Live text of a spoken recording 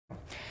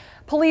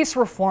Police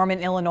reform in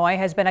Illinois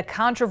has been a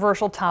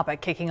controversial topic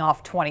kicking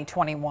off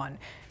 2021.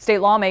 State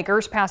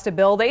lawmakers passed a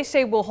bill they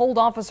say will hold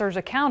officers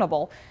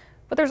accountable,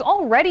 but there's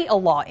already a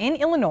law in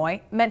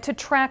Illinois meant to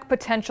track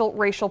potential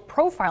racial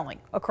profiling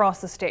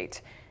across the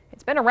state.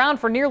 It's been around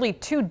for nearly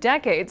 2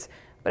 decades,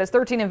 but as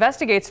 13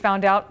 Investigates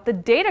found out, the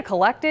data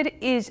collected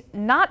is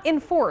not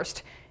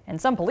enforced, and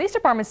some police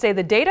departments say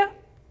the data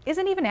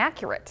isn't even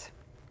accurate.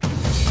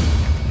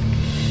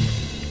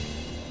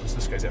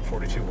 This guy's at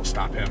 42, we'll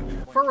stop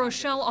him. For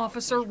Rochelle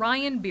Officer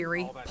Ryan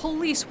Beery,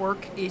 police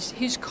work is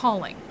his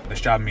calling.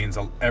 This job means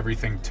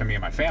everything to me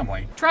and my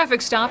family.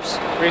 Traffic stops.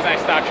 The reason I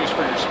stopped you is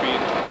for your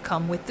speed.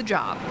 Come with the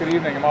job. Good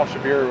evening, I'm Officer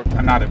Beery.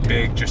 I'm not a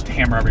big, just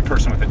hammer every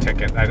person with a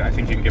ticket. I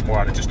think you can get more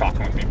out of just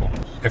talking with people.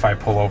 If I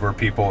pull over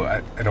people,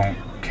 I don't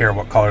care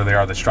what color they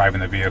are that's driving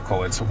the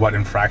vehicle. It's what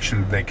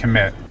infraction they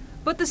commit.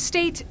 But the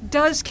state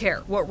does care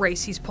what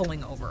race he's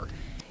pulling over.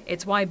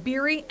 It's why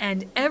Beery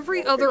and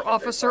every other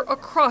officer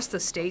across the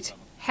state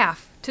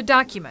have to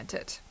document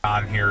it.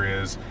 On here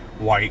is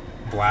white,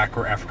 black,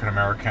 or African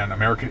American,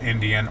 American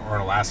Indian, or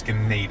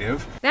Alaskan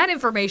Native. That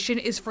information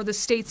is for the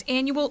state's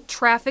annual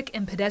traffic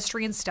and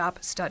pedestrian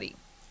stop study.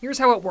 Here's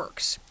how it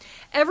works.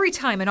 Every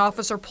time an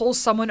officer pulls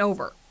someone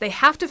over, they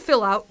have to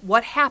fill out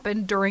what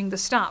happened during the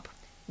stop.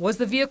 Was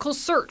the vehicle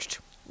searched?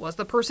 Was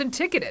the person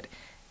ticketed?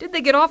 Did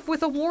they get off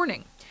with a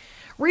warning?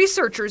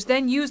 Researchers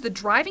then use the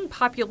driving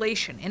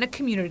population in a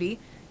community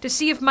to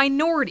see if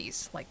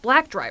minorities, like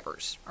black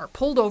drivers, are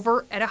pulled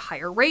over at a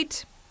higher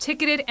rate,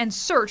 ticketed and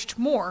searched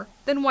more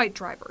than white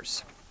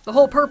drivers. The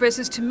whole purpose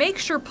is to make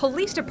sure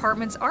police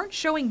departments aren't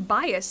showing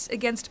bias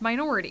against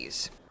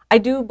minorities. I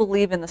do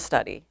believe in the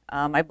study.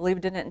 I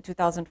believed in it in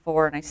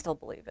 2004, and I still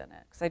believe in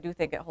it, because I do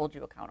think it holds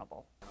you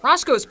accountable.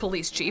 Roscoe's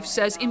police chief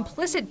says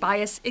implicit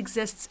bias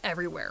exists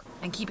everywhere,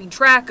 and keeping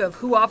track of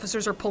who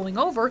officers are pulling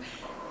over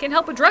can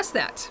help address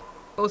that.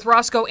 Both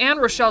Roscoe and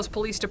Rochelle's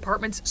police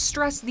departments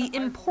stress the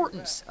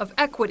importance of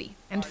equity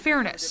and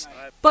fairness.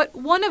 But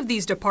one of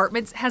these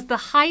departments has the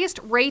highest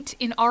rate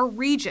in our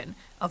region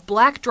of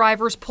black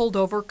drivers pulled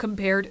over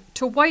compared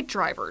to white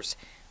drivers,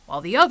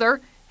 while the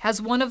other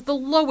has one of the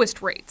lowest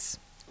rates.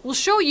 We'll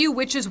show you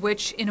which is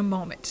which in a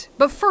moment.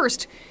 But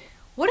first,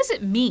 what does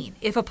it mean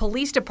if a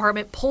police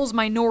department pulls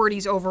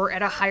minorities over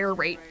at a higher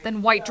rate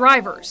than white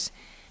drivers?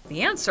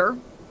 The answer,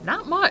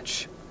 not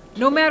much.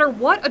 No matter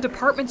what a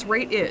department's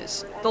rate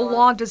is, the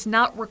law does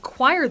not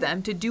require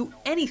them to do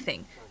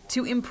anything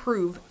to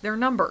improve their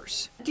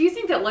numbers. Do you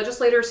think that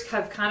legislators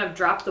have kind of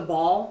dropped the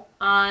ball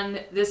on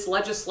this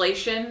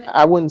legislation?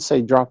 I wouldn't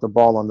say drop the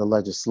ball on the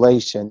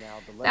legislation.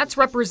 That's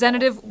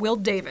Representative Will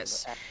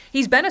Davis.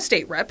 He's been a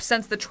state rep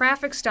since the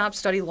traffic stop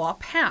study law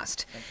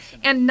passed.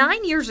 And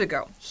 9 years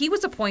ago, he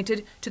was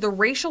appointed to the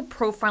Racial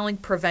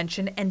Profiling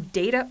Prevention and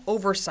Data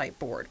Oversight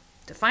Board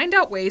to find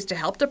out ways to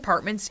help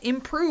departments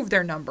improve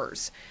their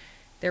numbers.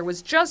 There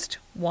was just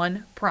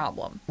one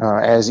problem.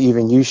 As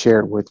even you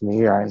shared with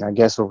me, and I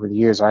guess over the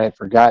years I had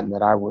forgotten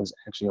that I was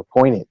actually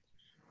appointed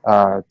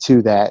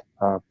to that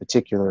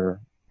particular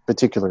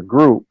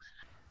group.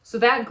 So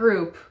that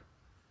group,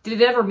 did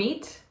it ever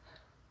meet?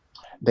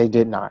 They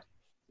did not.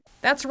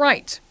 That's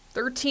right.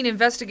 13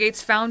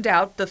 Investigates found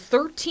out the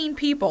 13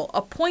 people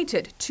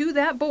appointed to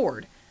that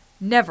board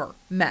never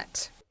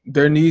met.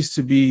 There needs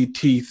to be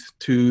teeth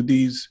to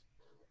these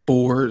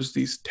boards,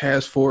 these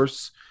task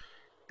force,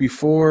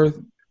 before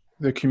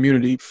the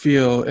community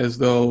feel as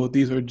though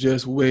these are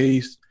just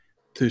ways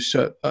to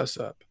shut us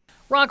up.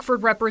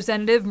 Rockford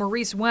Representative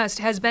Maurice West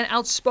has been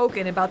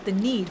outspoken about the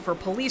need for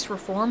police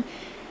reform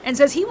and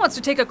says he wants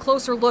to take a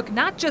closer look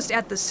not just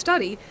at the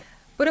study,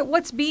 but at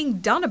what's being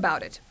done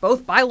about it,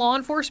 both by law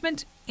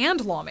enforcement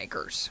and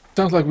lawmakers.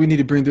 Sounds like we need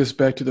to bring this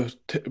back to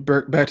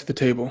the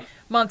table.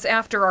 Months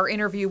after our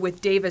interview with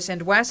Davis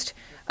and West,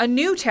 a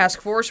new task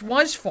force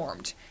was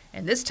formed,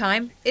 and this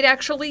time it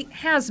actually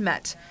has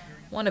met.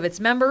 One of its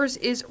members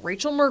is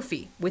Rachel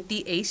Murphy with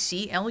the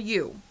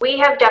ACLU. We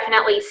have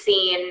definitely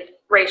seen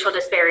racial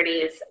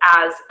disparities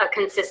as a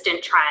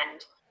consistent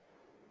trend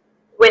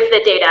with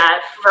the data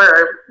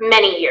for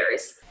many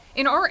years.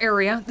 In our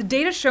area, the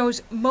data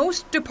shows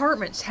most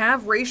departments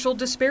have racial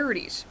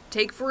disparities.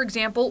 Take, for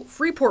example,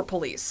 Freeport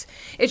Police.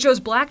 It shows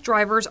black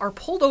drivers are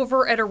pulled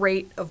over at a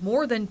rate of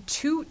more than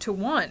 2 to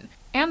 1,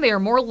 and they are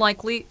more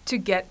likely to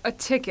get a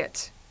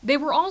ticket. They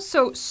were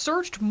also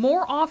searched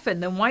more often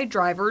than white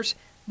drivers,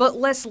 but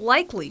less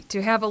likely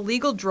to have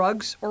illegal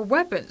drugs or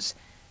weapons.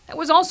 That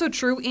was also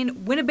true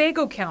in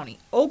Winnebago County,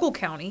 Ogle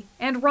County,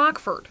 and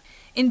Rockford.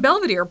 In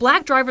Belvedere,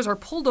 black drivers are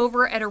pulled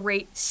over at a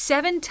rate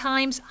 7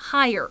 times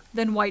higher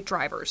than white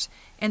drivers,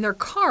 and their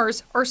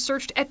cars are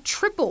searched at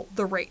triple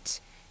the rate,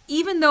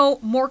 even though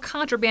more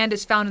contraband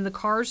is found in the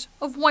cars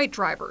of white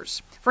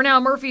drivers. For now,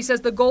 Murphy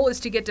says the goal is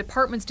to get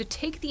departments to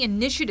take the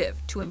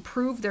initiative to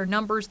improve their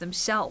numbers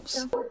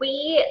themselves.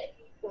 We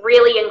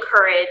really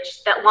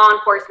encourage that law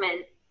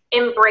enforcement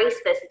embrace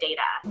this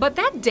data. But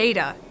that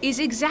data is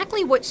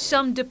exactly what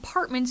some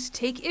departments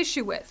take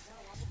issue with.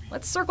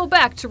 Let's circle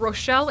back to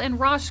Rochelle and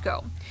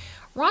Roscoe.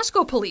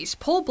 Roscoe police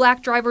pull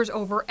black drivers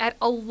over at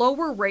a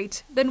lower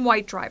rate than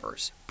white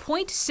drivers,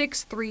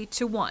 0.63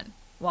 to 1,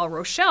 while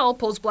Rochelle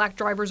pulls black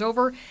drivers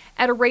over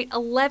at a rate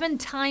 11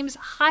 times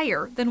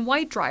higher than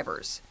white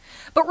drivers.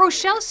 But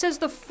Rochelle says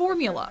the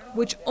formula,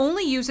 which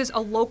only uses a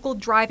local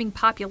driving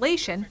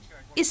population,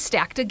 is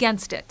stacked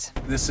against it.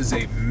 This is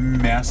a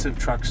massive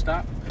truck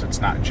stop.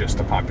 It's not just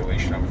the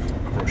population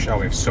of Rochelle.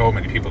 We have so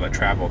many people that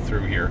travel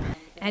through here.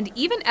 And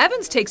even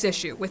Evans takes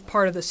issue with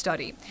part of the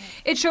study.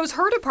 It shows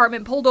her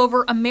department pulled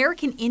over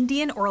American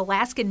Indian or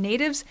Alaskan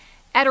natives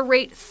at a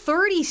rate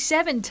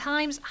 37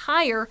 times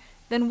higher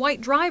than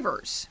white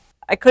drivers.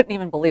 I couldn't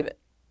even believe it.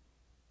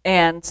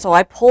 And so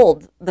I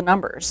pulled the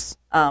numbers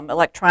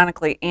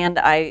electronically, and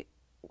I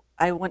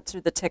went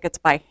through the tickets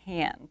by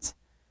hand,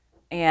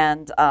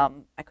 and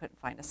I couldn't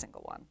find a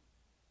single one.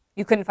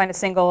 You couldn't find a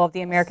single of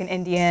the American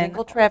Indian?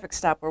 Single traffic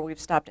stop where we've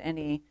stopped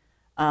anybody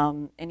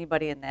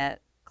in that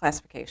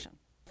classification.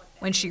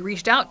 When she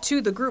reached out to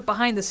the group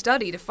behind the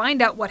study to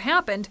find out what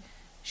happened,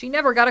 she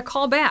never got a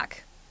call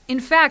back.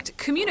 In fact,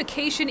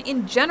 communication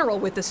in general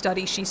with the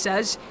study, she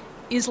says,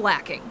 is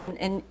lacking.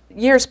 In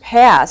years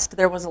past,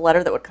 there was a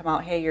letter that would come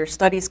out, hey, your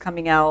study's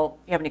coming out.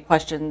 If you have any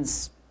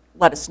questions,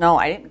 let us know.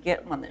 I didn't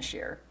get one this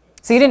year.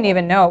 So you didn't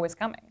even know it was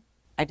coming?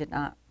 I did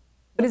not.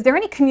 But is there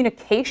any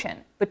communication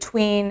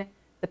between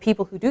the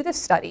people who do this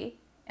study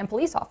and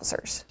police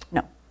officers?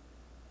 No.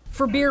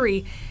 For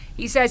Beery,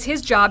 he says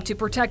his job to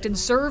protect and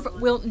serve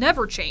will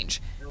never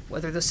change,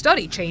 whether the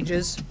study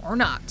changes or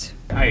not.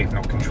 I have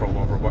no control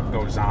over what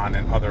goes on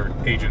in other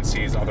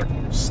agencies, other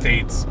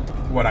states.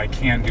 What I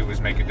can do is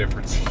make a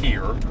difference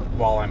here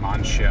while I'm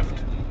on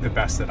shift the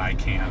best that I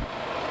can.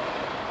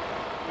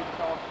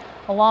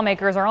 Well,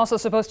 lawmakers are also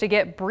supposed to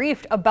get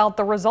briefed about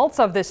the results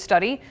of this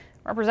study.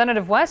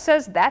 Representative West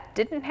says that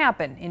didn't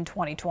happen in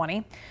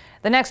 2020.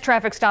 The next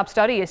traffic stop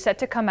study is set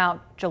to come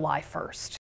out July 1st.